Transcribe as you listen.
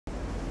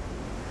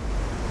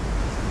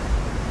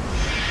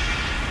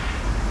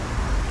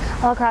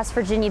Well, across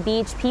Virginia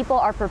Beach, people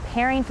are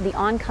preparing for the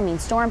oncoming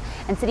storm,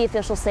 and city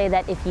officials say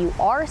that if you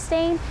are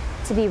staying,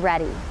 to be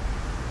ready.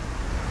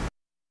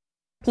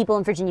 People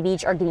in Virginia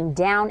Beach are getting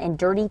down and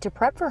dirty to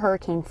prep for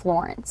Hurricane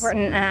Florence.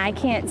 And I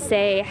can't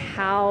say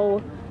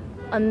how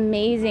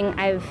amazing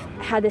I've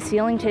had this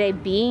feeling today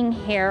being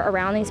here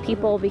around these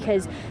people,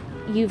 because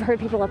you've heard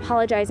people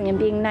apologizing and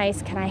being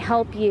nice. Can I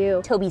help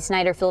you? Toby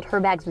Snyder filled her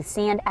bags with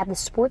sand at the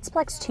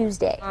Sportsplex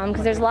Tuesday.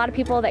 Because there's a lot of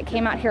people that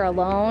came out here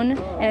alone,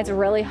 and it's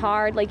really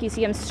hard. Like, you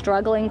see them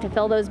struggling to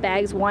fill those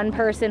bags, one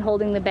person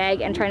holding the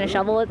bag and trying to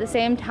shovel at the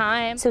same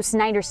time. So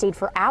Snyder stayed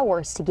for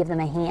hours to give them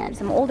a hand.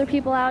 Some older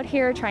people out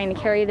here trying to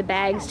carry the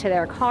bags to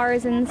their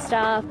cars and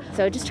stuff.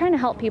 So just trying to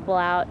help people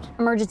out.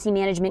 Emergency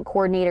Management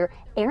Coordinator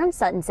Aaron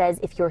Sutton says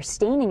if you're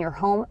staying in your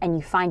home and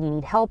you find you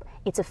need help,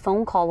 it's a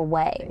phone call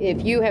away.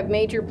 If you have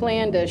made your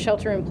plan to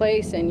shelter in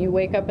place and you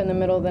wake up in the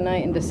middle of the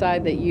night and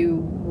decide that you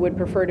would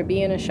prefer to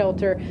be in a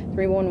shelter,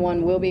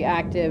 311 will be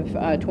active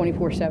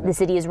 24/7. The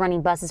city is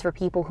running buses for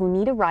people who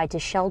need a ride to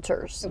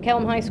shelters. So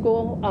Kellam High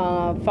School,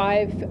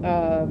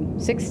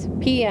 6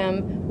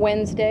 p.m.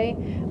 Wednesday,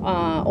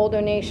 Old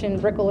Donation,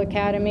 Brickell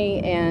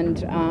Academy,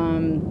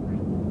 and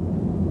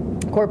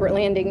Corporate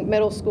Landing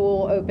Middle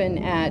School open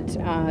at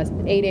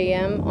 8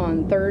 a.m.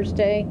 on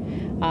Thursday,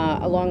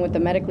 along with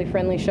the medically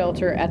friendly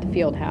shelter at the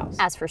field house.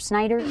 As for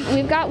Snyder,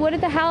 we've got wood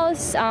at the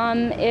house.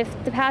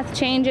 If the path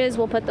changes,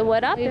 we'll put the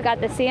wood up. We've got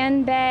the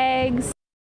sandbags.